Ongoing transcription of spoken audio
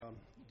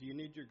Do you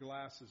need your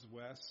glasses,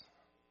 Wes?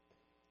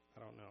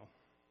 I don't know.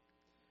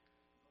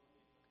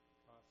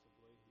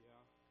 Possibly, yeah.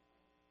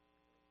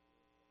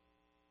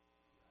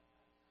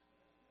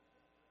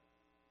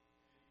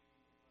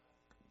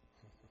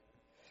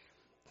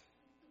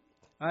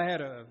 I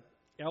had a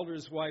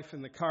elder's wife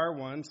in the car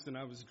once, and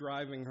I was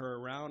driving her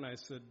around. I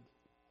said,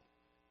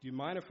 "Do you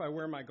mind if I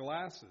wear my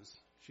glasses?"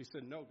 She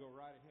said, "No, go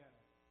right ahead."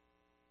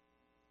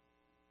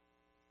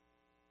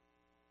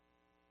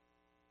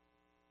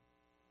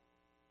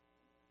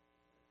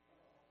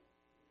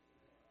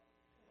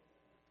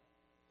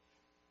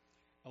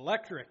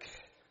 Electric.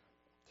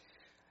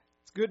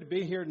 It's good to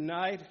be here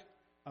tonight.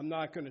 I'm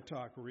not going to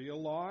talk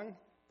real long,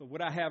 but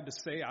what I have to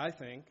say, I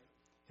think,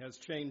 has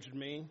changed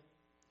me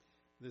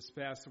this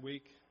past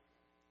week.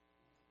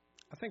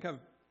 I think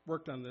I've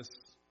worked on this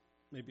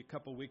maybe a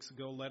couple weeks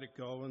ago, let it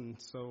go, and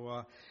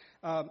so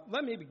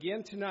let me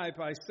begin tonight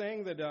by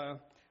saying that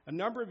a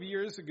number of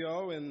years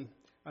ago, and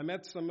I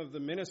met some of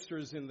the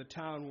ministers in the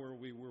town where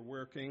we were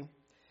working,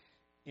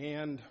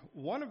 and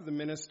one of the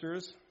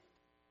ministers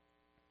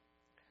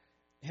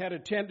had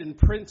attended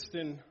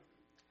Princeton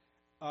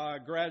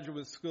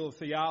Graduate School of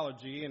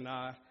Theology, and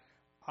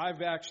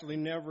I've actually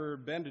never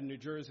been to New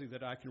Jersey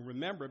that I can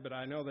remember, but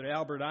I know that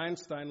Albert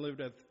Einstein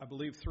lived at, I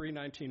believe,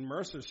 319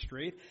 Mercer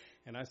Street,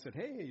 and I said,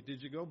 "Hey,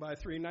 did you go by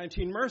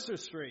 319 Mercer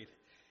Street?"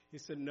 He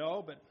said,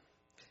 "No," but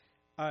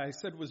I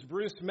said, "Was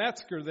Bruce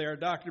Metzger there,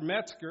 Dr.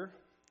 Metzger,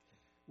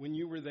 when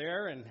you were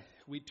there?" And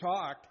we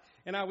talked,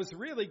 and I was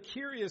really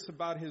curious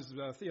about his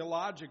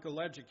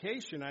theological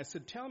education. I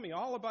said, "Tell me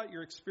all about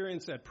your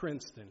experience at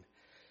Princeton."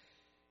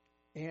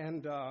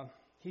 And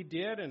he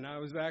did, and I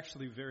was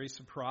actually very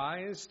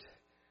surprised.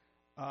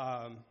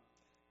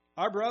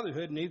 Our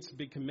brotherhood needs to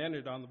be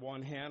commended on the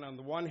one hand. On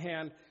the one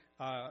hand,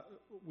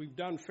 we've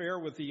done fair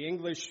with the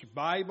English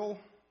Bible,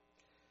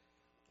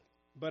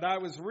 but I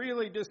was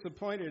really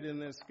disappointed in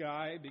this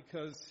guy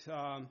because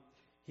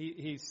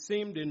he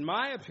seemed, in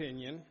my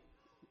opinion,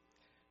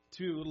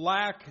 to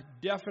lack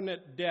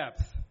definite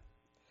depth.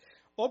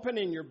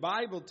 Opening your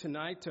Bible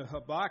tonight to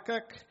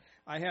Habakkuk.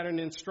 I had an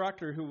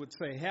instructor who would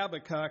say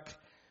Habakkuk,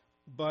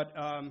 but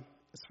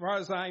as far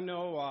as I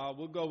know,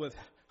 we'll go with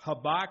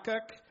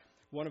Habakkuk,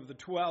 one of the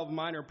 12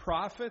 minor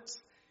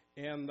prophets,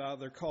 and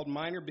they're called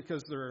minor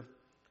because they're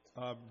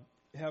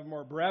have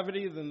more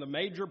brevity than the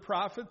major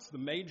prophets. The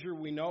major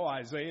we know,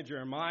 Isaiah,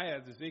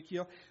 Jeremiah,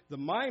 Ezekiel. The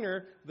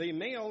minor, they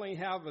may only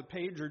have a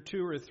page or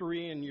two or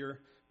three in your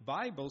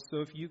Bible,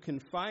 so if you can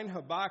find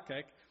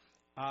Habakkuk,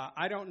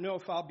 I don't know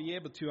if I'll be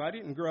able to. I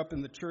didn't grow up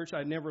in the church.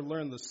 I never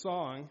learned the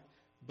song,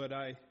 but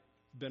I've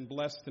been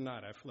blessed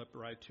tonight. I flipped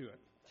right to it.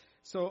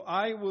 So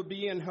I will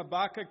be in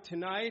Habakkuk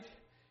tonight.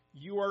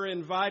 You are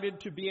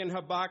invited to be in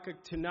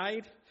Habakkuk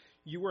tonight.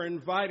 You are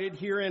invited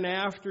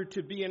hereinafter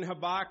to be in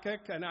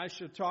Habakkuk, and I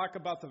shall talk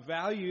about the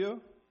value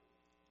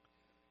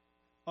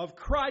of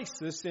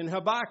crisis in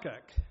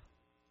Habakkuk.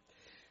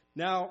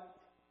 Now,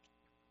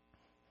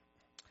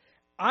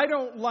 I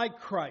don't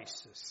like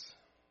crisis.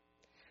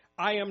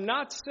 I am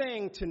not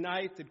saying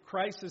tonight that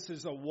crisis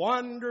is a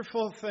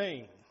wonderful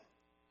thing.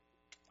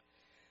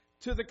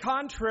 To the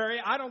contrary,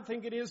 I don't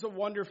think it is a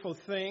wonderful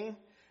thing.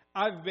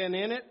 I've been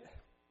in it.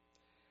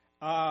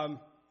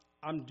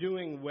 I'm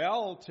doing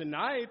well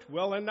tonight,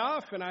 well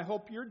enough, and I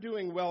hope you're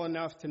doing well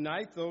enough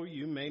tonight, though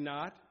you may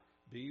not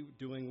be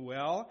doing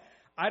well.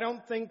 I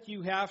don't think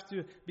you have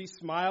to be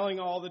smiling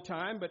all the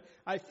time, but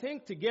I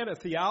think to get a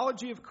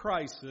theology of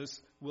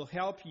crisis will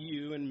help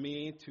you and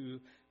me to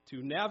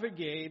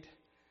navigate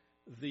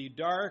the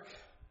dark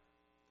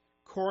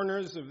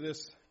corners of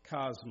this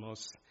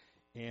cosmos.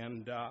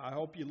 And I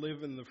hope you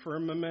live in the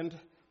firmament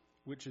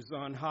which is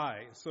on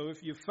high. So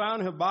if you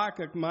found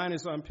Habakkuk, mine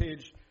is on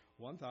page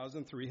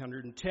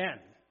 1310.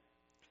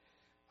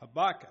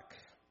 Habakkuk.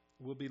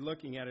 We'll be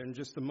looking at it in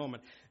just a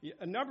moment.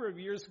 A number of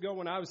years ago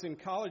when I was in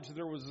college,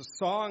 there was a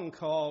song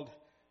called,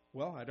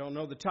 well, I don't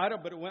know the title,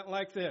 but it went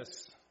like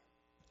this.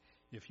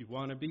 If you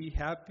want to be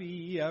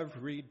happy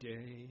every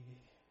day.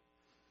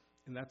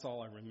 And that's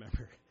all I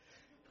remember.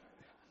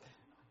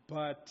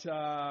 But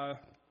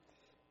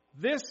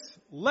this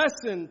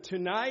lesson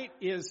tonight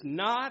is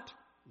not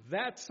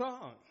that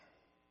song.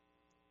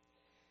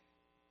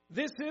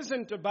 This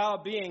isn't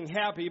about being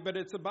happy, but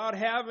it's about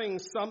having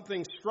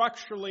something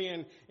structurally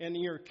in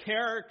your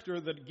character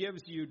that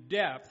gives you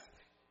depth.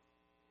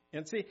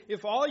 And see,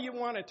 if all you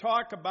want to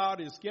talk about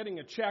is getting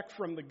a check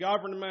from the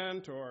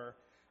government or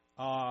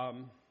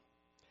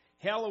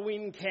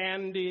Halloween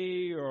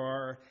candy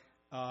or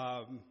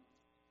I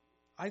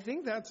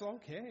think that's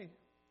okay.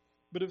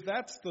 But if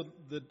that's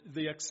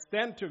the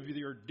extent of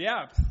your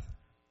depth,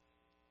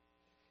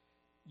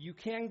 you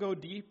can go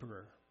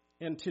deeper.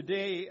 And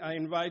today I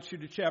invite you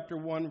to chapter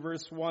 1,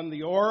 verse 1,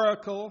 the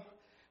oracle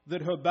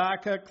that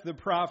Habakkuk the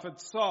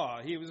prophet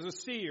saw. He was a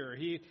seer.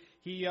 He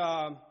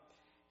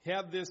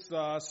had this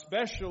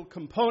special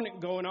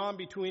component going on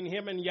between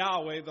him and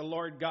Yahweh, the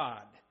Lord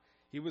God.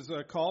 He was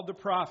called the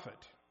prophet.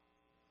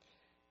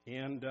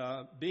 And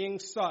being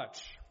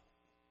such,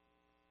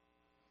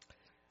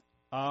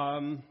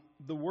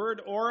 The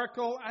word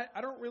oracle,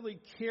 I don't really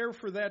care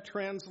for that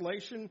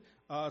translation.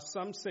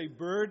 Some say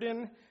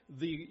burden.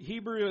 The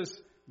Hebrew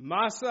is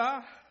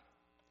masa.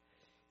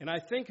 And I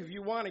think if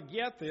you want to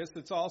get this,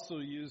 it's also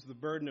used the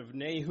burden of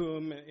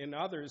Nahum and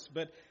others.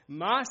 But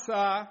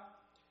masa,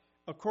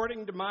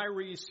 according to my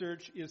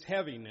research, is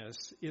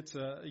heaviness.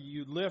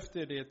 You lift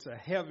it, it's a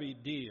heavy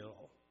deal.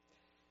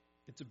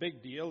 It's a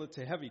big deal, it's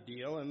a heavy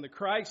deal. And the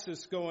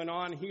crisis going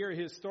on here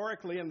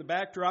historically and the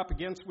backdrop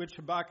against which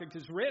Habakkuk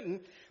is written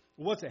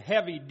was a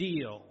heavy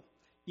deal.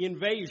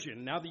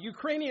 Invasion. Now the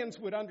Ukrainians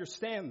would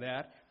understand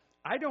that.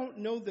 I don't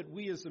know that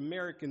we as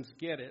Americans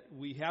get it.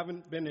 We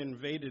haven't been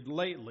invaded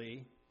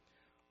lately,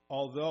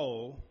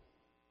 although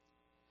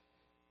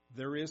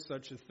there is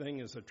such a thing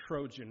as a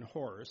Trojan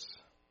horse.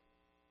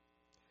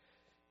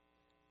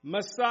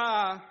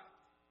 Masa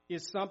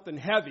is something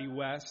heavy,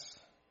 Wes.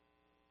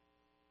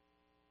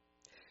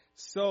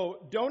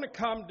 So don't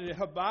come to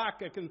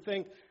Habakkuk and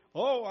think,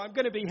 oh, I'm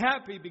going to be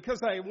happy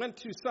because I went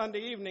to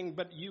Sunday evening,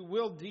 but you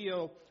will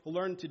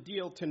learn to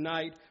deal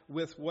tonight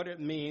with what it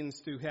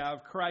means to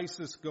have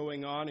crisis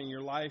going on in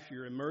your life.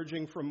 You're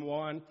emerging from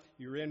one,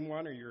 you're in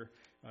one, or you're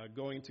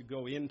going to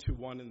go into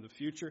one in the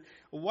future.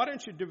 Well, why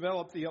don't you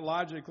develop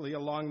theologically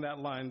along that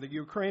line? The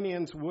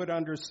Ukrainians would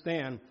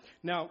understand.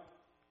 Now,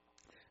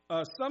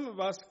 some of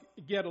us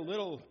get a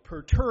little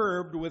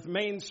perturbed with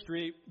Main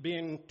Street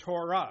being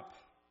tore up.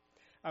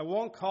 I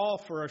won't call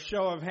for a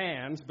show of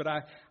hands, but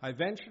I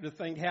venture to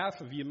think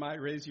half of you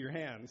might raise your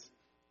hands.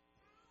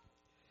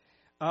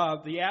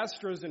 The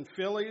Astros and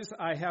Phillies,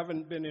 I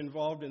haven't been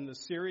involved in the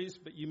series,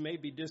 but you may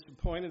be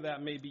disappointed.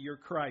 That may be your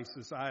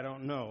crisis. I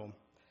don't know.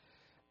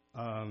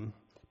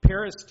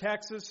 Paris,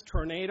 Texas,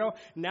 tornado.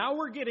 Now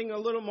we're getting a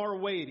little more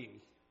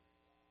weighty.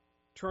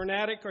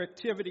 Tornadic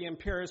activity in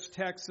Paris,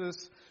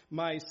 Texas.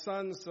 My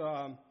son's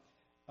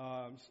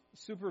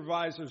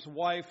supervisor's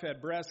wife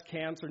had breast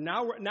cancer.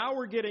 Now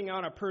we're getting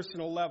on a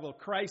personal level.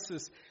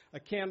 Crisis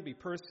can be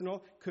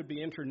personal, could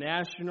be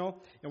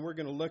international, and we're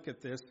going to look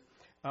at this.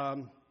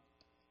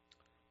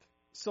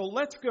 So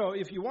let's go.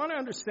 If you want to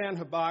understand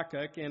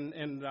Habakkuk,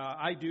 and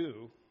I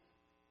do,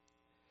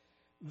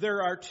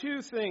 there are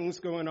two things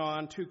going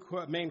on, two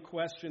main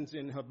questions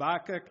in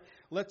Habakkuk.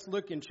 Let's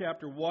look in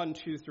chapter 1,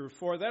 2 through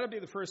 4. That'll be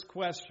the first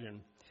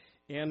question.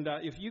 And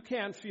if you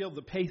can't feel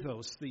the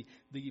pathos,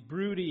 the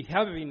broody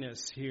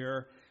heaviness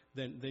here,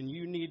 then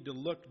you need to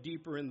look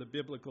deeper in the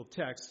biblical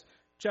text.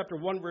 Chapter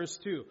 1, verse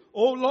 2.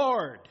 O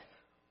Lord.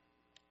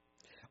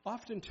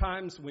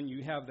 Oftentimes when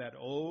you have that,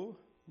 O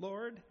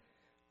Lord,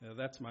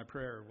 that's my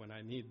prayer when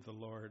I need the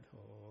Lord.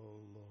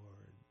 Oh Lord.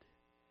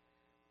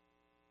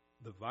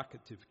 The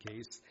vocative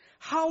case.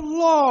 How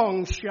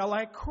long shall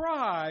I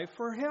cry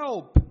for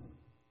help?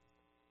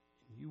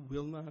 You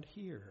will not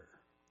hear.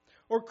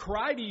 Or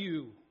cry to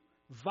you,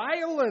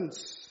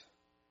 violence,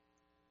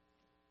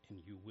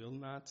 and you will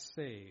not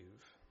save.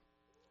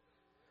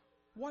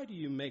 Why do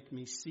you make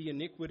me see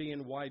iniquity,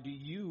 and why do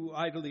you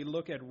idly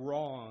look at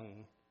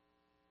wrong?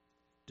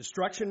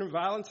 Destruction and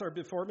violence are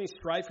before me,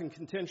 strife and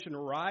contention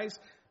arise.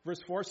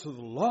 Verse 4, so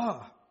the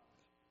law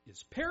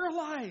is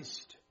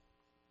paralyzed,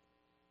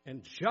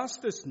 and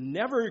justice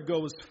never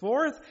goes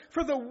forth,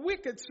 for the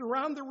wicked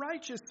surround the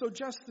righteous, so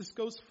justice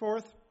goes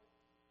forth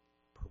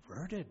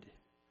perverted.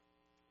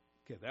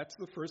 Okay, that's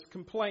the first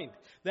complaint.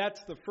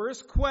 That's the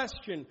first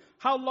question.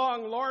 How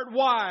long, Lord?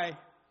 Why?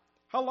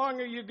 How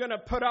long are you going to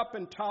put up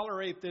and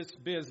tolerate this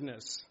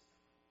business?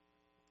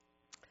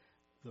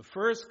 The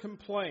first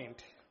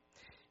complaint.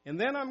 And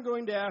then I'm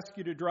going to ask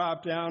you to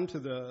drop down to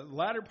the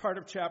latter part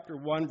of chapter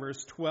 1,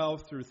 verse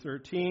 12 through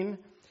 13.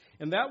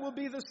 And that will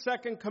be the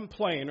second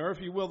complaint, or if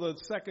you will, the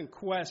second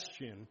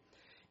question.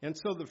 And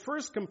so the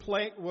first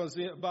complaint was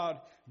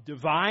about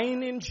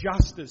divine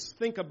injustice.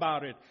 Think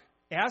about it.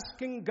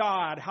 Asking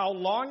God, how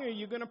long are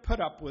you going to put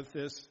up with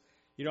this?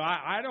 You know,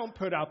 I don't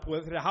put up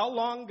with it. How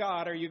long,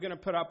 God, are you going to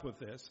put up with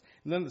this?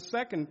 And then the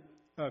second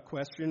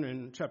question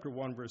in chapter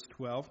 1, verse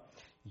 12.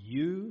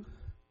 You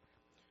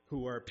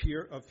who are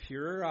of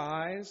purer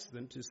eyes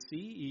than to see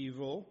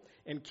evil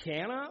and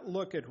cannot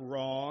look at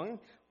wrong,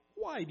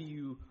 why do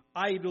you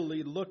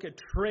idly look at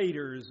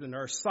traitors and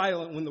are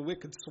silent when the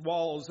wicked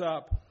swallows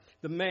up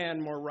the man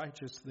more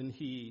righteous than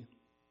he?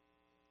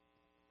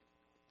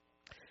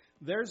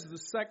 There's the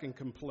second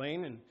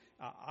complaint, and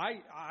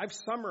I've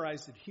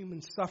summarized it,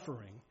 human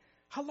suffering.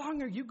 How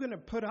long are you going to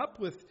put up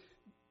with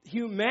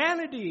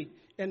humanity?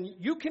 And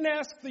you can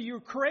ask the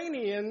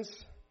Ukrainians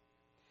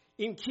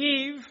in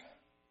Kyiv,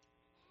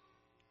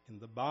 in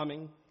the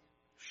bombing,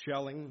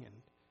 shelling, and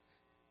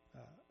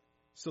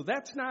so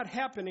that's not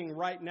happening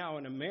right now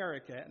in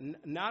America,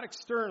 not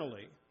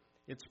externally.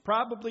 It's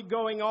probably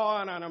going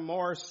on in a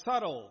more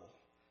subtle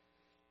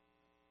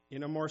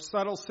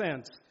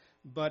sense.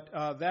 But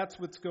that's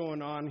what's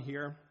going on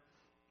here.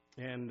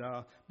 And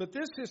but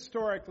this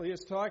historically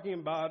is talking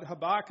about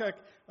Habakkuk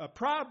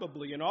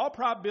probably, in all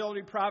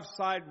probability,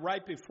 prophesied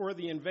right before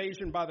the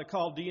invasion by the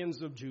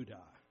Chaldeans of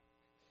Judah.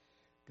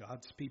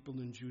 God's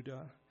people in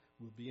Judah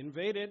will be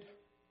invaded.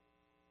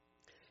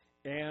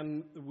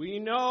 And we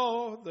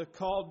know the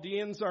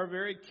Chaldeans are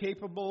very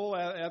capable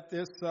at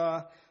this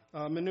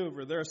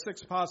maneuver. There are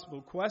 6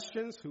 possible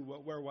questions: who,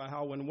 what, where, why,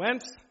 how, when,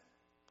 whence.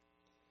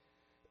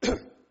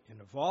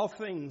 And of all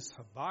things,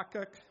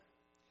 Habakkuk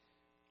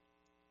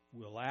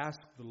will ask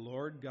the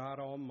Lord God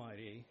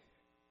Almighty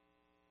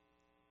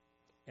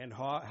and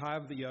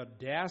have the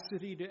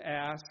audacity to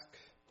ask.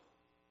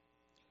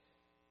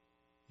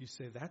 You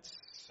say,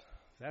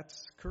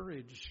 that's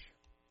courage.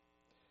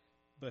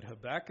 But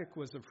Habakkuk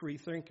was a free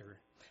thinker.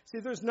 See,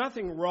 there's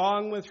nothing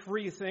wrong with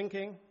free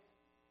thinking,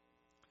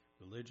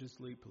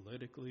 religiously,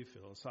 politically,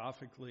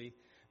 philosophically,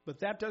 but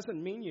that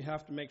doesn't mean you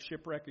have to make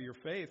shipwreck of your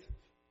faith.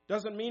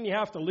 Doesn't mean you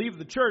have to leave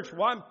the church.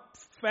 Well, I'm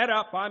fed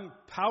up. I'm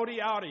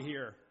pouty out of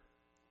here.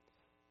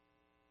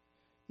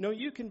 No,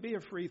 you can be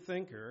a free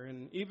thinker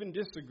and even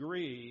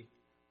disagree,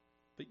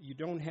 but you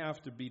don't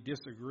have to be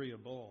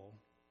disagreeable.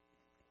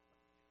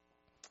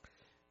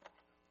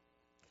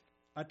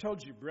 I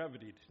told you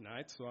brevity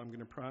tonight, so I'm going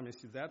to promise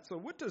you that. So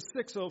what does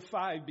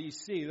 605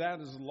 BC,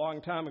 that is a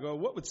long time ago,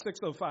 what would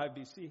 605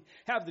 BC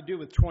have to do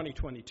with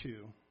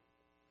 2022?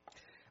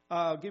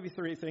 I'll give you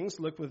 3 things.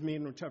 Look with me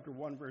in chapter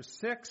 1, verse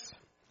 6.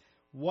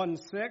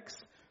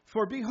 1:6.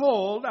 For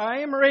behold, I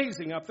am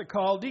raising up the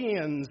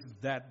Chaldeans,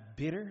 that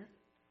bitter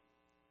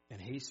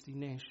and hasty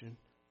nation,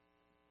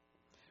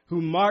 who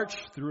march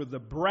through the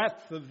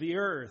breadth of the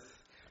earth.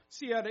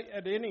 See,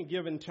 at any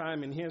given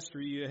time in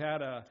history, you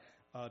had a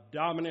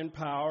dominant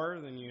power,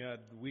 then you had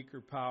weaker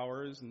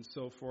powers, and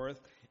so forth.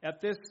 At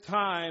this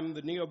time,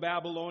 the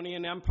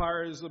Neo-Babylonian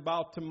Empire is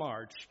about to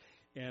march,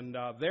 and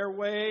their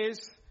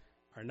ways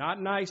are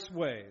not nice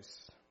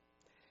ways.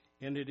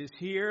 And it is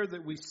here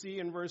that we see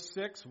in verse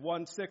 6,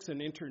 1:6,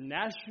 an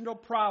international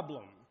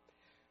problem.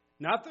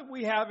 Not that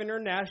we have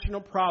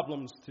international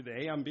problems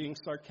today. I'm being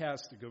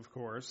sarcastic, of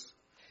course.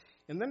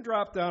 And then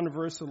drop down to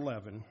verse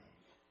 11.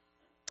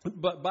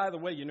 But by the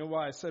way, you know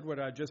why I said what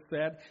I just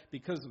said?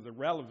 Because of the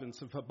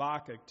relevance of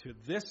Habakkuk to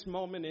this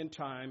moment in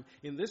time,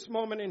 in this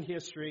moment in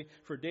history,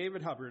 for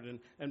David Hubbard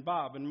and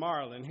Bob and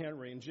Marla and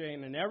Henry and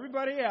Jane and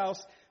everybody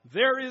else.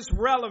 There is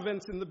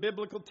relevance in the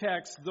biblical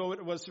text, though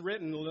it was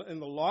written in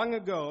the long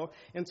ago.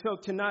 And so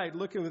tonight,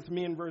 look with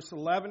me in verse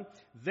 11.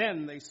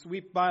 Then they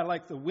sweep by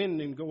like the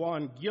wind and go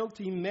on,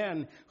 guilty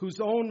men whose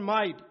own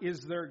might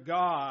is their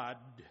God.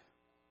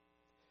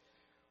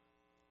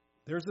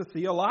 There's a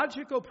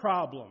theological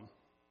problem.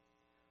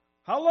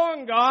 How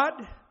long, God?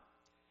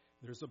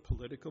 There's a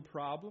political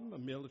problem, a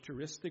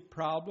militaristic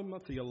problem, a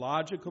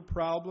theological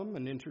problem,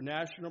 an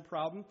international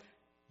problem.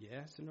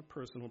 Yes, and a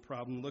personal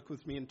problem. Look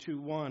with me in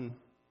 2:1.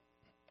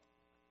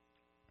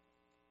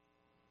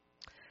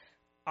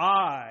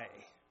 I.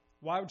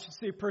 Why would you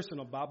say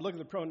personal, Bob? Look at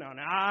the pronoun.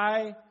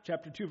 I,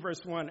 chapter 2,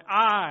 verse 1.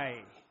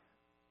 I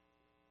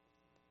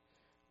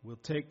will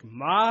take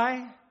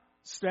my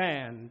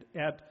stand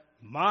at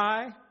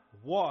my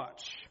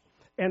watch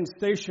and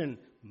station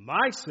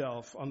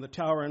myself on the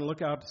tower and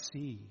look out to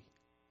see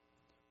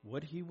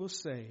what he will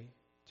say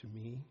to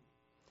me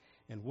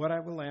and what I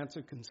will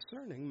answer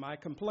concerning my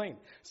complaint.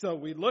 So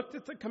we looked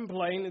at the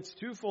complaint. It's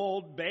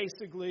twofold.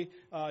 Basically,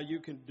 you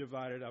can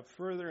divide it up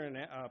further and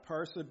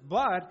parse it.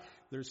 But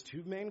there's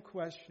 2 main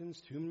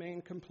questions, 2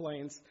 main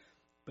complaints.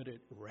 But it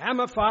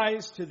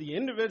ramifies to the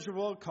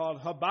individual called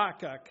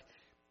Habakkuk.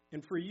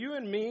 And for you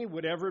and me,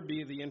 whatever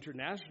be the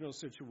international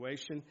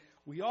situation,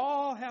 we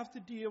all have to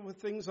deal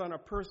with things on a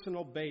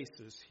personal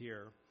basis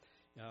here.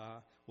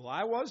 Well,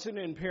 I wasn't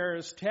in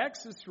Paris,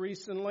 Texas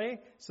recently,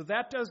 so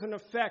that doesn't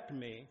affect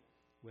me.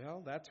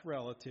 Well, that's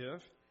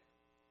relative.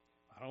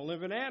 I don't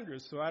live in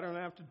Andrews, so I don't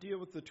have to deal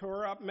with the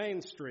tour up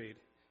Main Street.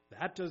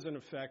 That doesn't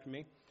affect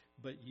me.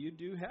 But you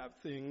do have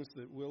things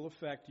that will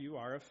affect you,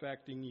 are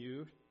affecting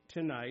you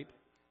tonight,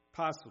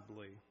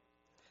 possibly.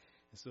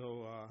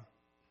 So,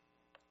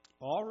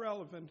 all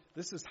relevant.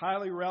 This is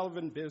highly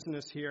relevant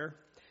business here.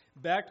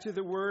 Back to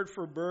the word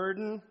for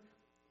burden.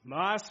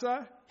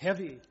 Masa,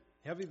 heavy.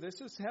 Heavy.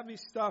 This is heavy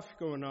stuff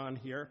going on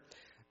here.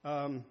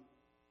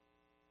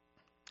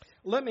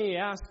 Let me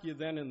ask you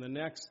then in the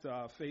next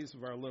phase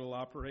of our little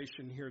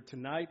operation here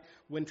tonight,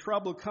 when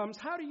trouble comes,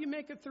 how do you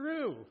make it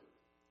through?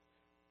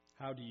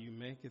 How do you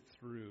make it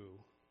through?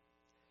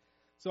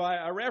 So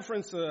I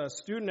referenced a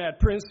student at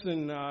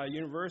Princeton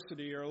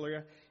University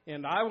earlier,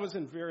 and I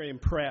wasn't very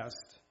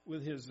impressed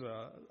with his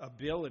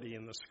ability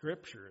in the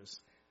scriptures.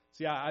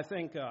 See, I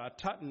think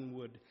Tutton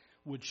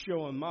would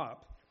show him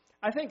up.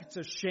 I think it's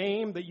a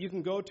shame that you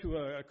can go to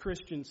a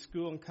Christian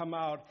school and come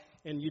out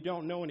and you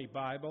don't know any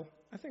Bible.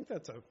 I think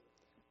that's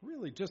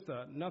really just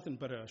nothing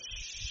but a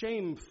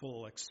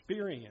shameful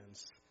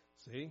experience.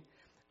 See,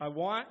 I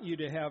want you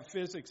to have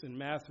physics and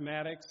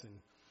mathematics and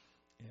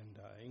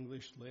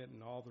English lit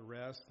and all the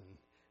rest and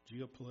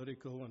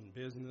geopolitical and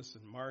business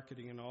and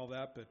marketing and all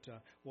that, but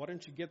why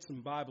don't you get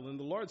some Bible? In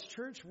the Lord's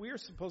church, we are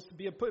supposed to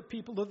be a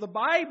people of the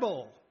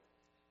Bible.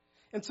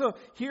 And so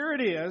here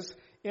it is,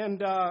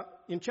 and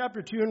in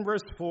chapter 2 and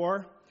verse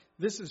 4,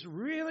 this is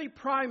really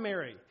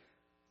primary.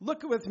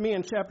 Look with me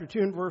in chapter 2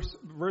 and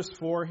verse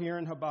 4 here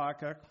in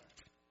Habakkuk.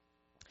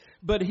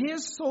 But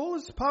his soul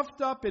is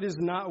puffed up, it is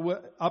not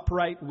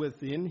upright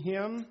within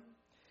him.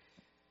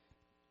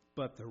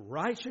 But the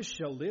righteous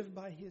shall live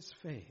by his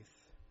faith.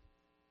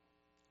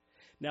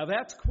 Now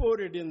that's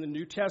quoted in the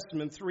New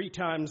Testament 3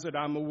 times that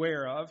I'm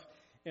aware of.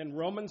 In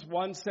Romans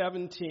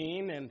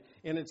 1:17, and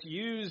it's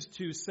used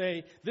to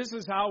say, this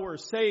is how we're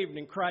saved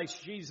in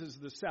Christ Jesus,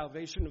 the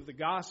salvation of the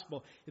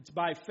gospel. It's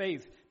by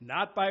faith,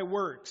 not by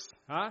works.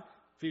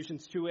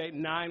 Ephesians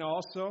 2:8-9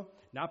 also,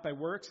 not by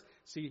works.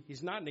 See,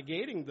 he's not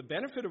negating the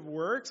benefit of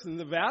works and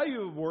the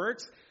value of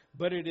works,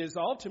 but it is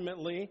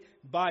ultimately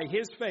by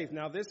his faith.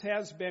 Now, this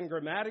has been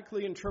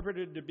grammatically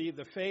interpreted to be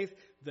the faith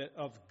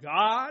of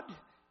God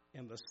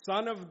and the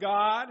Son of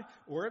God,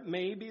 or it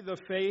may be the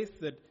faith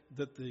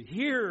that the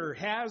hearer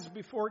has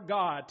before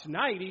God.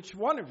 Tonight, each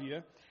one of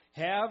you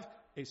have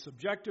a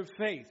subjective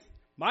faith.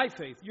 My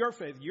faith, your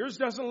faith. Yours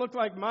doesn't look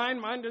like mine.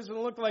 Mine doesn't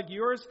look like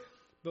yours.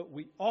 But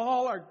we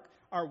all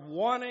are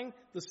wanting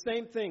the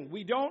same thing.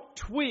 We don't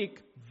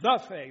tweak the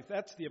faith.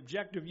 That's the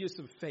objective use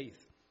of faith.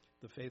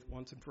 The faith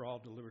once and for all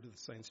delivered to the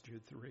saints,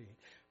 Jude 3.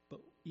 But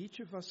each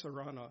of us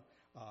are on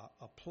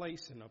a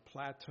place and a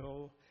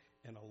plateau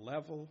and a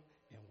level,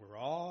 and we're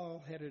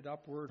all headed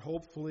upward,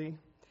 hopefully.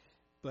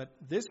 But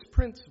this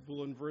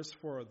principle in verse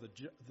 4,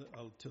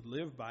 to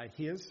live by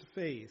his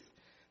faith,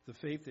 the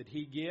faith that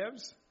he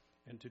gives,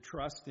 and to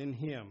trust in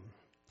him.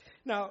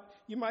 Now,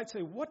 you might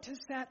say, what does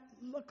that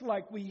look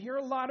like? We hear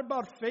a lot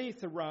about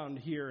faith around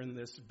here in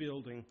this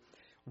building.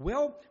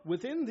 Well,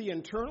 within the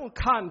internal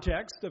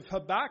context of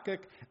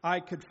Habakkuk,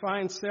 I could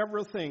find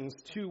several things.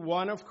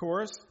 2:1, of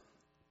course,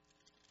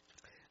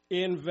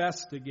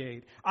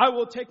 investigate. I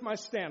will take my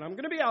stand. I'm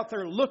going to be out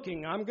there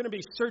looking. I'm going to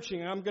be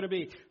searching. I'm going to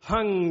be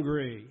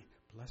hungry.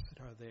 Blessed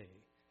are they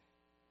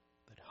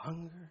that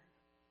hunger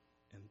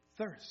and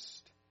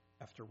thirst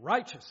after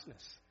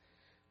righteousness.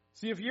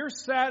 See, if you're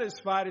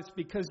satisfied, it's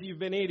because you've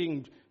been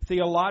eating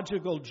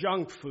theological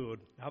junk food.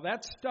 Now,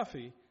 that's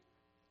stuffy,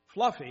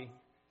 fluffy,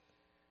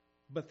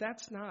 but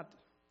that's not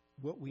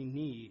what we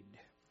need.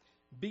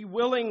 Be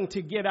willing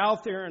to get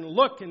out there and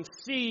look and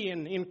see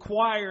and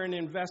inquire and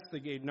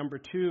investigate. Number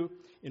 2,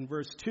 in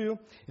verse 2,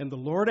 and the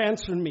Lord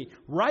answered me,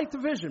 write the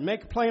vision,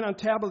 make it plain on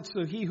tablets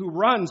so he who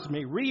runs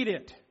may read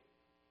it.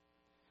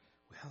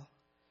 Well,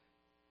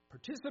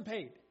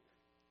 participate.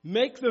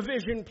 Make the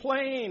vision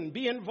plain.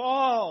 Be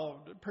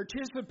involved.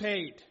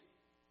 Participate.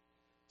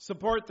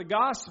 Support the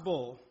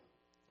gospel.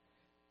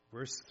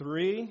 Verse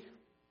 3,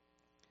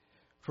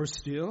 for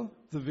still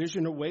the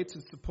vision awaits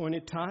its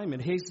appointed time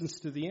and hastens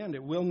to the end.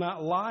 It will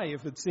not lie.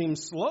 If it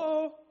seems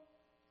slow,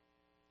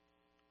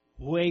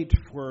 wait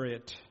for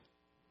it.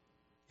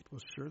 It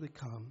will surely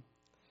come.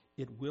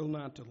 It will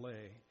not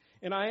delay.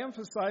 And I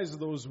emphasize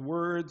those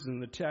words in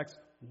the text,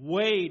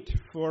 wait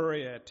for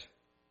it.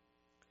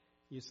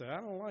 You say,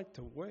 I don't like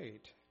to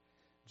wait.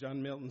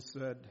 John Milton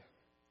said,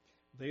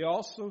 they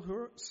also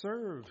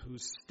serve who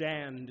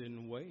stand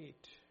and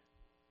wait.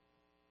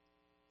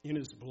 In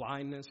his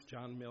blindness,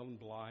 John Milton,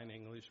 blind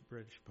English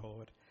British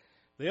poet,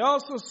 they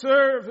also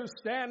serve who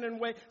stand and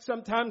wait.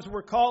 Sometimes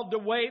we're called to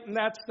wait, and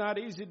that's not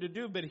easy to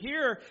do. But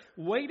here,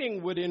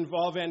 waiting would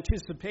involve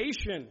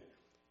anticipation.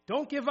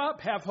 Don't give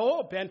up. Have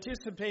hope.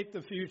 Anticipate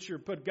the future.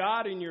 Put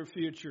God in your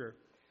future.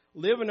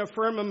 Live in a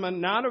firmament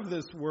not of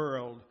this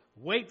world.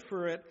 Wait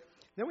for it.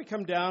 Then we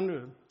come down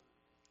to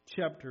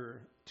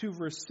chapter 2,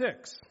 verse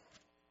 6.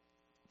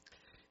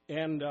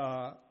 And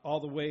all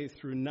the way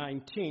through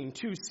 19.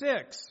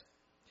 2:6.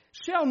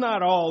 Shall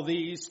not all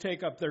these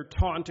take up their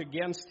taunt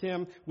against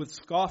him with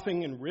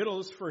scoffing and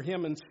riddles for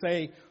him and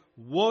say,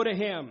 woe to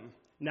him.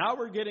 Now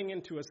we're getting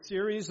into a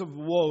series of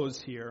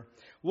woes here.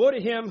 Woe to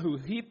him who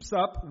heaps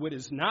up what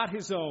is not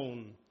his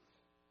own.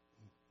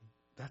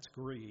 That's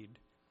greed.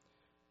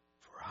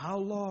 For how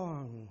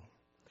long?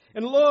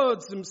 And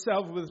loads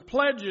himself with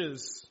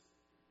pledges.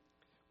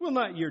 Will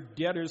not your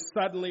debtors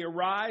suddenly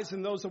arise,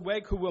 and those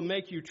awake who will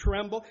make you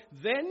tremble?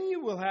 Then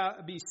you will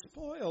be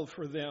spoiled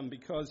for them,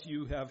 because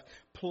you have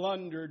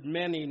plundered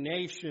many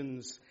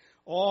nations.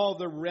 All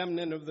the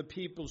remnant of the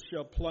people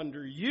shall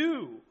plunder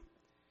you.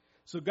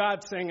 So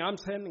God's saying, I'm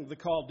sending the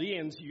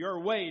Chaldeans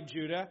your way,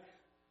 Judah,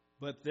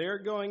 but they're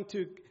going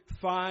to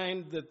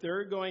find that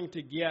they're going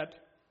to get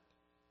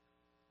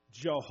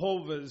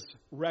Jehovah's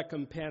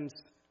recompense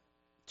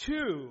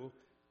too,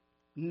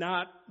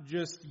 not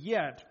just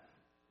yet.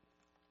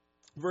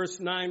 Verse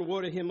 9, woe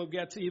to him who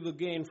gets evil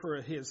gain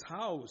for his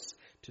house,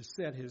 to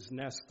set his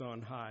nest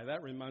on high.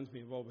 That reminds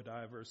me of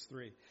Obadiah, verse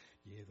 3.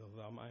 Yea,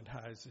 though thou might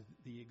hide as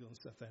the eagle and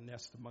set thy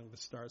nest among the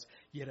stars,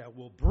 yet I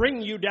will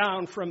bring you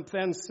down from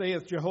thence,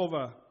 saith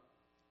Jehovah.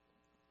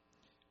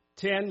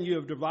 10, you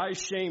have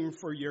devised shame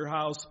for your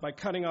house by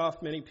cutting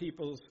off many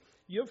peoples.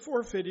 You have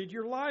forfeited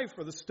your life,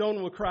 for the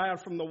stone will cry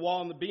out from the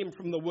wall, and the beam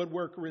from the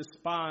woodwork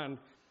respond.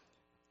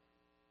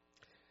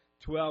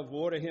 12,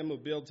 woe to him who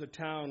builds a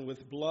town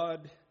with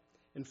blood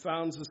and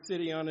founds a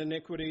city on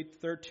iniquity.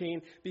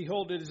 13,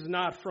 behold, it is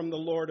not from the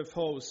Lord of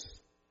hosts.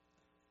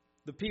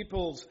 The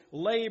peoples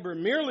labor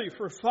merely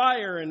for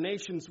fire, and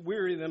nations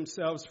weary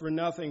themselves for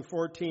nothing.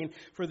 14,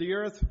 for the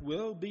earth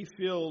will be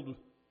filled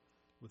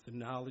with the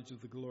knowledge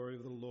of the glory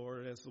of the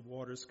Lord as the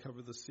waters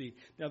cover the sea.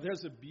 Now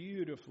there's a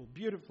beautiful,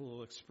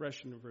 beautiful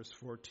expression in verse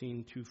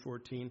 14,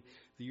 2:14.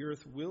 The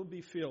earth will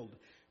be filled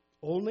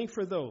only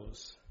for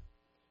those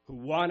who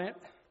want it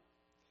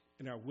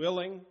and are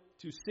willing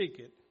to seek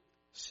it.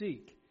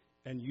 Seek,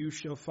 and you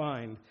shall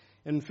find.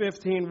 And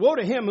 15, woe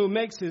to him who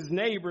makes his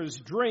neighbors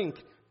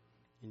drink,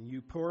 and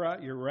you pour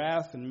out your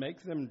wrath and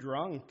make them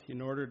drunk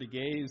in order to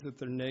gaze at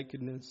their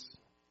nakedness.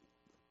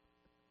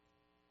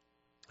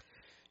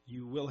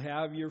 You will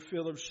have your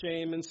fill of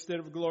shame instead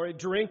of glory.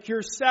 Drink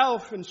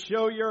yourself and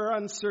show your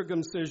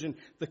uncircumcision.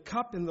 The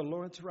cup in the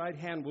Lord's right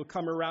hand will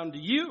come around to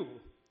you,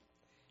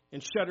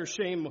 and shudder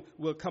shame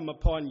will come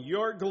upon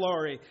your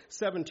glory.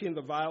 17,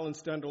 the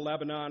violence done to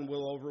Lebanon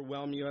will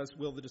overwhelm you, as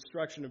will the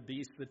destruction of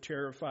beasts that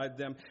terrified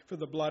them, for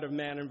the blood of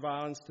man and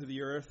violence to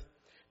the earth,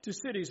 to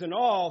cities and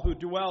all who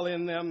dwell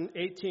in them.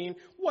 18,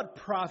 what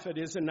profit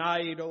is an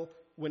idol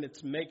when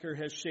its maker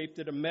has shaped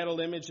it, a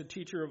metal image, a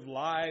teacher of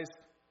lies?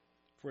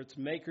 For its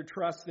maker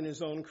trusts in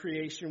his own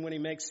creation when he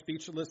makes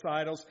speechless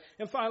idols.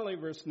 And finally,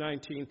 verse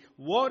 19,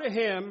 woe to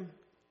him.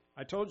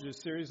 I told you a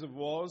series of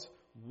woes.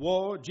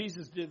 Woe.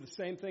 Jesus did the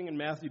same thing in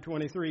Matthew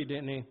 23,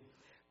 didn't he?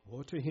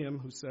 Woe to him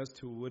who says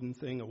to a wooden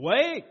thing,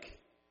 awake.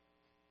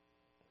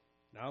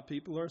 Now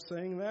people are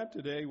saying that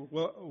today.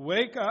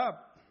 Wake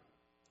up.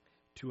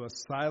 To a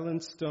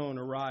silent stone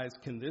arise.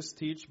 Can this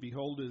teach?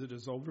 Behold, it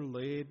is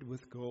overlaid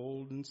with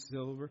gold and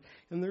silver,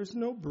 and there's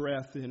no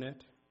breath in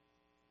it.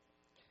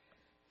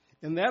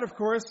 And that, of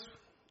course,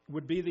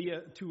 would be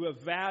to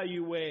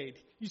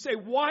evaluate. You say,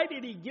 why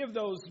did he give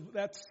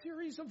that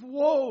series of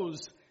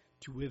woes?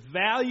 To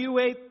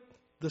evaluate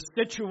the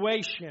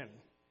situation.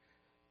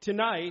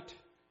 Tonight,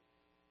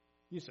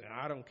 you say,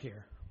 I don't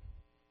care.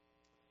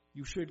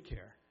 You should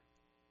care.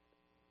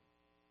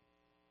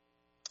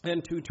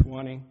 And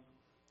 2:20.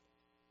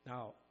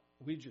 Now,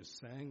 we just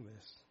sang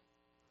this.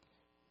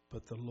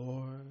 But the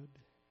Lord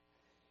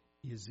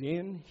is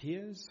in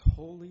his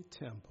holy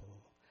temple.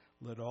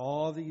 Let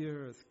all the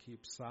earth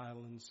keep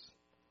silence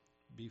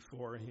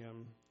before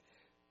him.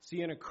 See,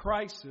 in a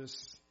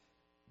crisis,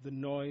 the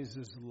noise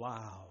is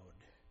loud.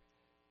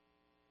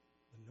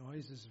 The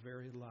noise is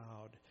very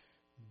loud.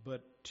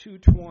 But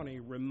 2:20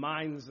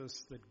 reminds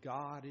us that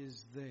God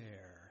is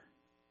there.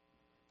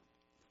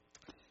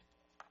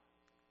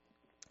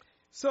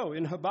 So,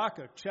 in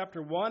Habakkuk,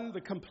 chapter 1,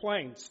 the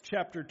complaints.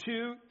 Chapter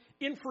 2,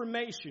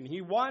 information.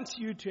 He wants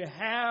you to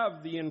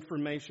have the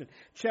information.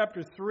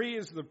 Chapter 3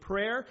 is the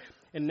prayer.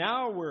 And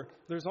now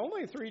there's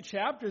only 3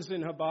 chapters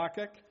in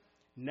Habakkuk.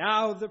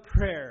 Now the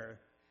prayer.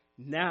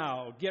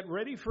 Now, get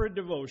ready for a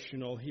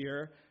devotional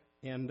here.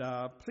 And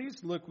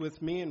please look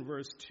with me in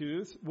verse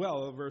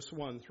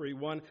 1,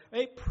 3:1.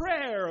 A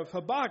prayer of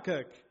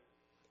Habakkuk,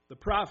 the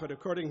prophet,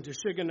 according to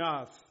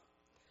Shigionoth.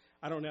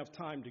 I don't have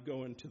time to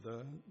go into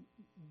the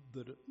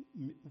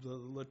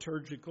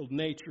liturgical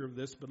nature of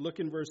this, but look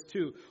in verse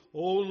 2.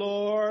 O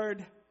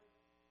Lord,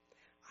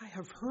 I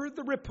have heard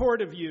the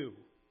report of you.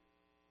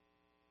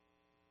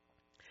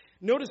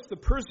 Notice the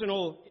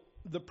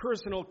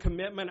personal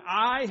commitment.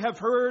 I have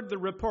heard the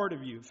report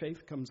of you.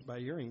 Faith comes by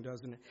hearing,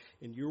 doesn't it?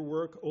 In your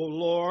work, O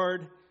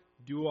Lord,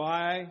 do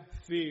I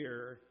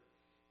fear.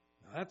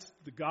 Now, that's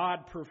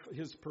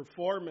his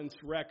performance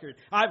record.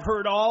 I've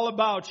heard all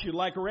about you,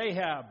 like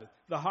Rahab,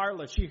 the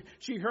harlot.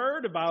 She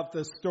heard about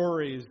the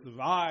stories, the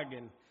Og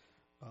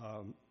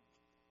and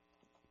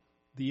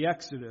the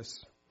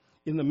Exodus.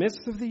 In the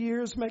midst of the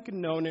years, make it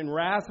known. In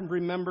wrath and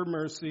remember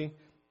mercy.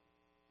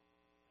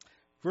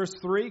 Verse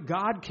 3,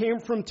 God came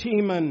from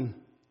Teman,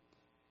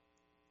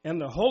 and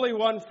the Holy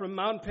One from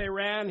Mount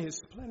Paran. His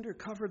splendor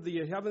covered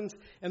the heavens,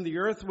 and the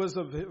earth was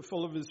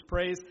full of his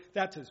praise.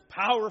 That's his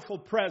powerful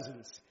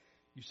presence.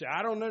 You say,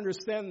 I don't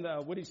understand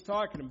what he's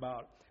talking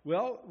about.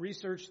 Well,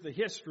 research the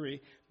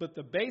history, but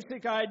the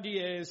basic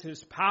idea is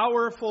his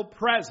powerful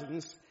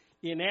presence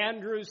in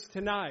Andrews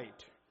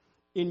tonight,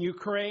 in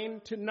Ukraine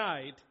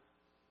tonight.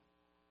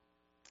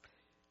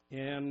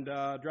 And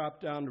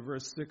drop down to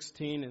verse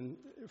 16. And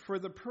for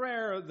the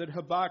prayer that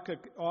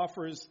Habakkuk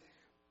offers,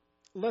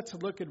 let's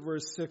look at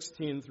verse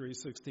 16 through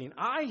 16.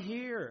 I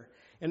hear,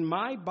 and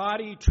my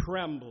body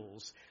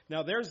trembles.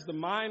 Now, there's the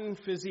mind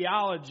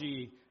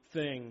physiology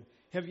thing.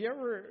 Have you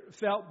ever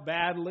felt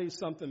badly,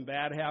 something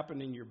bad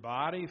happened in your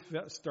body,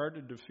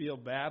 started to feel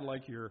bad,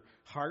 like your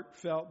heart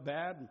felt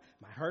bad?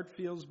 My heart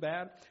feels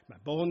bad. My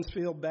bones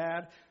feel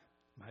bad.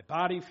 My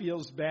body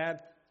feels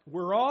bad.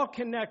 We're all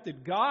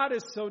connected. God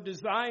has so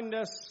designed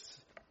us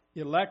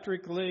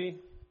electrically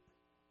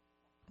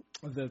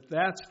that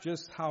that's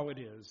just how it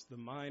is, the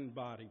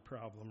mind-body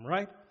problem,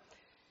 right?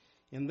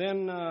 And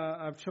then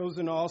I've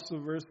chosen also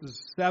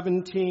verses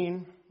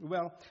 17.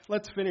 Well,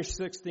 let's finish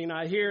 16.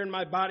 I hear and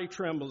my body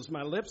trembles.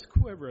 My lips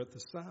quiver at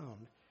the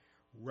sound.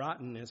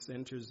 Rottenness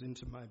enters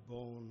into my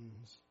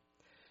bones.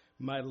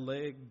 My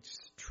legs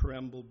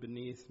tremble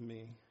beneath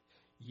me.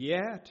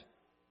 Yet,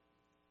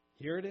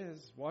 here it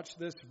is. Watch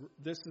this.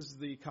 This is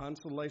the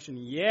consolation.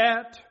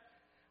 Yet,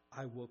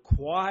 I will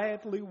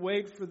quietly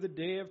wait for the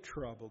day of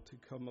trouble to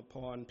come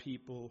upon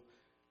people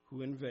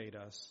who invade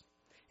us.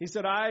 He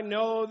said, I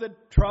know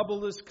that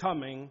trouble is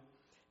coming,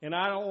 and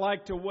I don't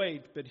like to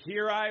wait, but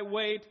here I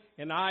wait,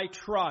 and I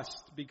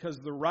trust, because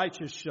the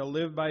righteous shall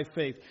live by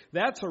faith.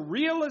 That's a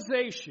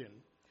realization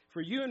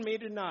for you and me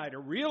tonight, a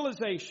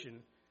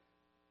realization.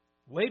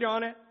 Wait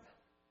on it.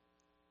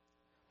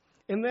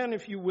 And then,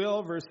 if you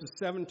will, verses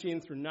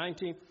 17 through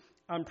 19,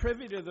 I'm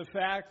privy to the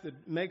fact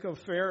that Mako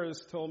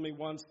Ferris told me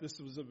once this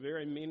was a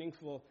very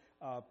meaningful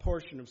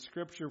portion of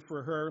Scripture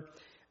for her.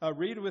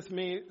 Read with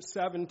me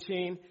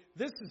 17.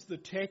 This is the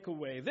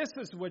takeaway. This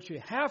is what you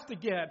have to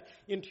get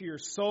into your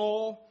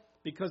soul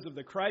because of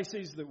the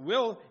crises that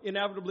will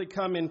inevitably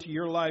come into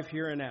your life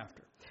here and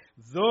after.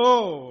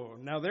 Though,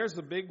 now there's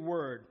a big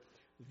word.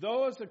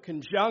 Though is a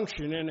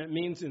conjunction, and it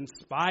means in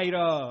spite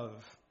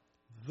of.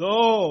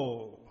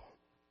 Though.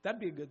 That'd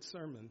be a good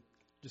sermon.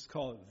 Just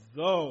call it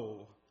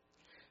though.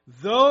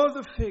 Though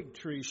the fig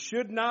tree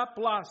should not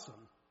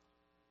blossom,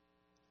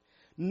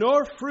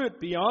 nor fruit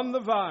be on the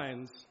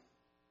vines,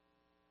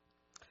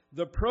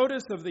 the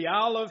produce of the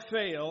olive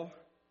fail,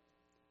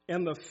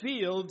 and the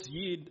fields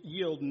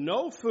yield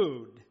no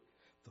food,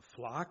 the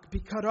flock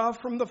be cut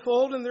off from the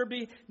fold, and there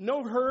be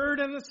no herd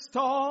in the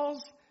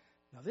stalls.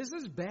 Now this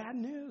is bad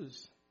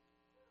news.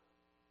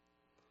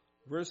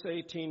 Verse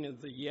 18 is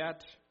the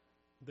yet,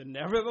 the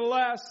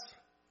nevertheless,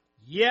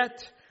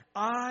 yet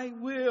I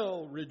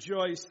will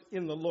rejoice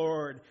in the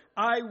Lord.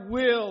 I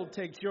will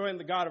take joy in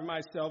the God of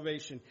my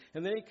salvation.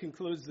 And then he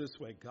concludes this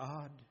way,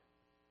 God,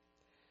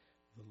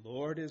 the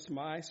Lord is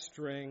my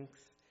strength.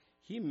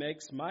 He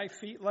makes my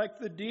feet like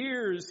the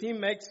deer's. He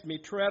makes me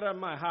tread on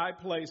my high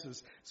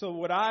places. So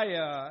what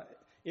I,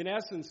 in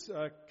essence,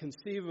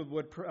 conceive of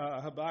what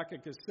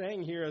Habakkuk is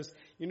saying here is,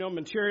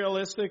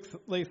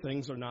 materialistically,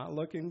 things are not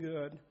looking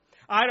good.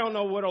 I don't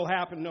know what will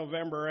happen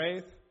November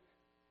 8th.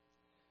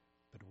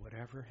 But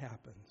whatever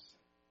happens,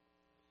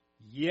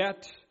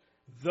 yet,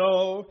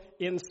 though,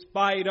 in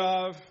spite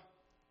of,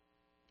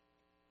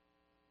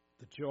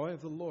 the joy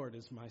of the Lord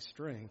is my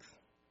strength.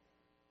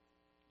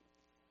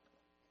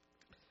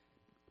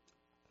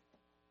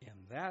 And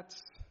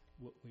that's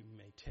what we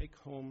may take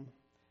home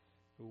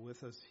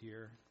with us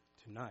here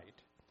tonight.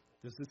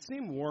 Does it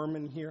seem warm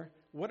in here?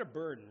 What a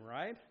burden,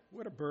 right?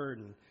 What a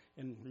burden.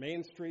 And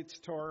Main Street's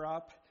tore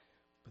up,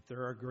 but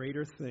there are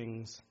greater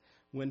things.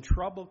 When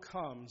trouble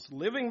comes,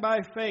 living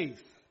by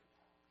faith,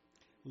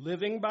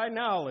 living by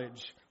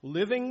knowledge,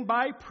 living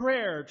by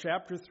prayer.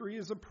 Chapter 3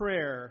 is a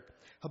prayer.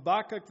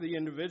 Habakkuk, the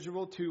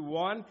individual,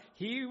 2:1,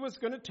 he was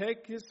going to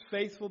take his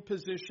faithful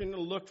position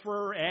and look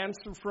for an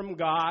answer from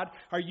God.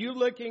 Are you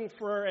looking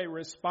for a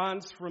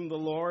response from the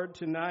Lord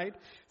tonight?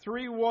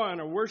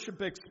 3:1, a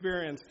worship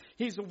experience.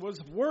 He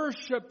was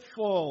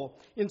worshipful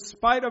in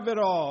spite of it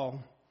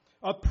all.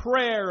 A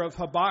prayer of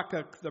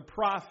Habakkuk, the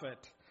prophet,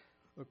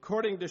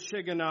 according to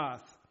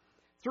Shigionoth.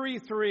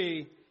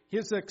 3:3,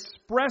 his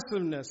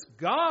expressiveness.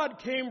 God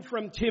came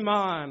from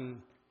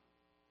Teman,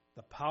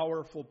 the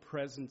powerful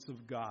presence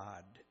of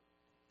God.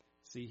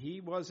 See, he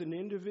was an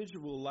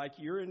individual like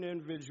you're an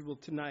individual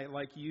tonight,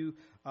 like you.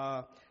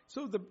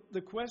 So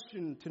the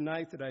question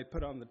tonight that I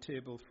put on the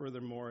table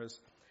furthermore is,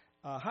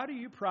 how do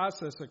you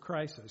process a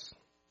crisis?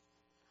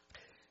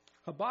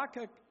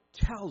 Habakkuk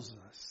tells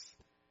us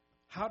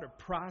how to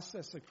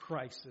process a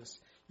crisis.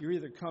 You're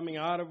either coming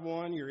out of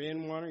one, you're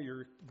in one, or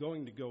you're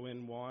going to go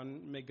in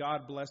one. May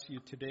God bless you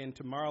today and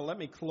tomorrow. Let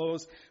me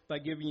close by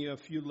giving you a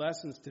few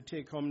lessons to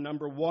take home.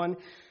 Number one,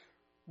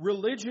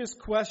 religious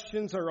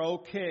questions are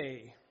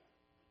okay.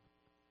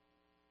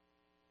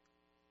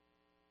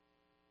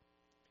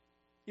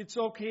 It's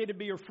okay to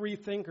be a free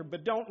thinker,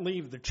 but don't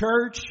leave the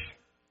church.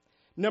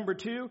 Number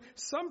two,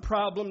 some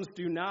problems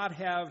do not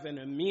have an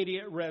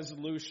immediate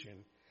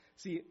resolution.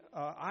 See,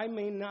 I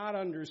may not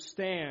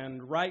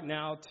understand right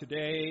now,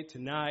 today,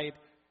 tonight,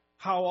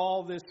 how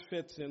all this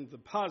fits in the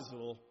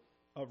puzzle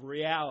of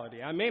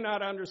reality. I may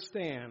not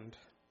understand.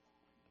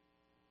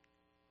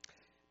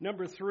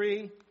 Number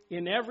three,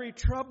 in every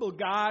trouble,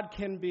 God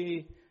can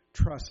be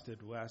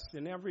trusted, Wes.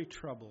 In every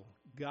trouble,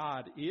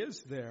 God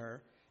is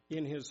there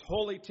in his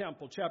holy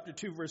temple. Chapter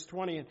 2, verse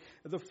 20. And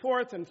the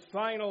fourth and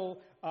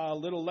final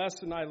little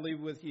lesson I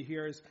leave with you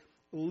here is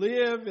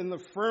live in the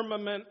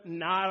firmament,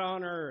 not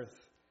on earth.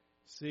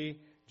 See,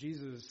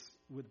 Jesus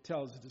would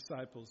tell his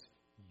disciples,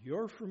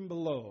 you're from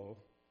below,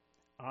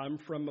 I'm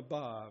from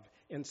above.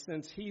 And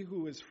since he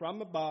who is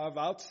from above,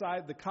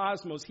 outside the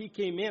cosmos, he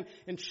came in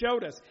and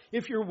showed us,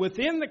 if you're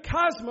within the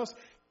cosmos,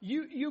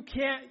 you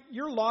can't,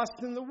 you're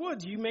lost in the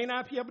woods. You may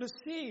not be able to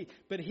see,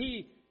 but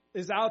he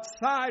is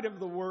outside of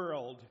the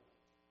world,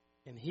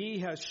 and he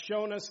has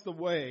shown us the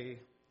way.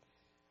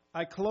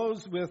 I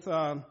close with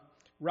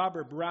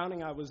Robert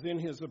Browning. I was in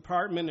his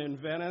apartment in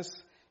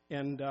Venice,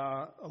 and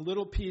a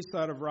little piece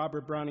out of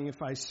Robert Browning.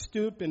 If I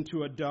stoop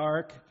into a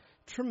dark,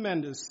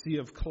 tremendous sea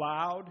of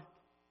cloud,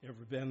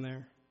 ever been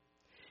there?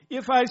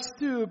 If I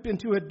stoop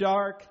into a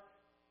dark,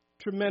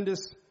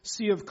 tremendous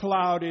sea of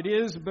cloud, it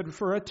is but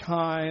for a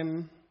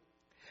time.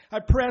 I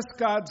press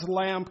God's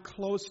lamp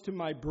close to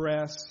my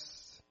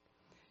breast.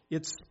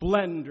 Its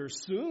splendor,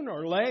 soon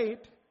or late,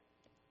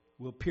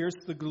 will pierce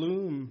the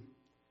gloom.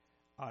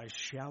 I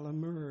shall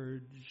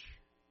emerge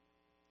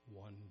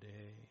one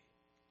day.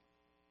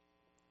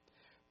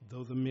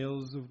 Though the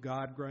mills of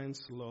God grind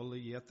slowly,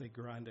 yet they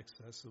grind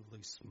excessively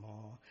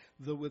small.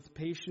 Though with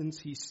patience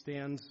he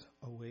stands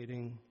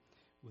awaiting,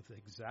 with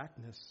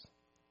exactness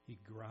he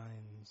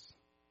grinds.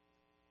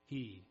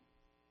 He,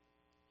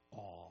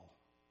 all.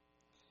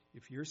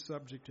 If you're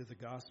subject to the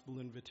gospel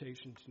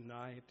invitation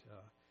tonight,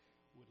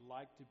 would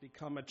like to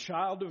become a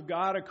child of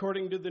God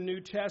according to the New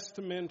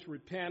Testament,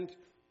 repent,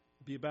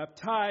 be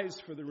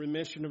baptized for the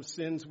remission of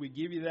sins, we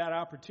give you that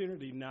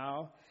opportunity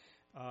now.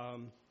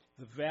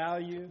 The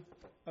value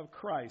of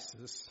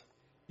crisis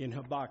in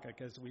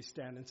Habakkuk as we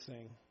stand and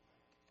sing.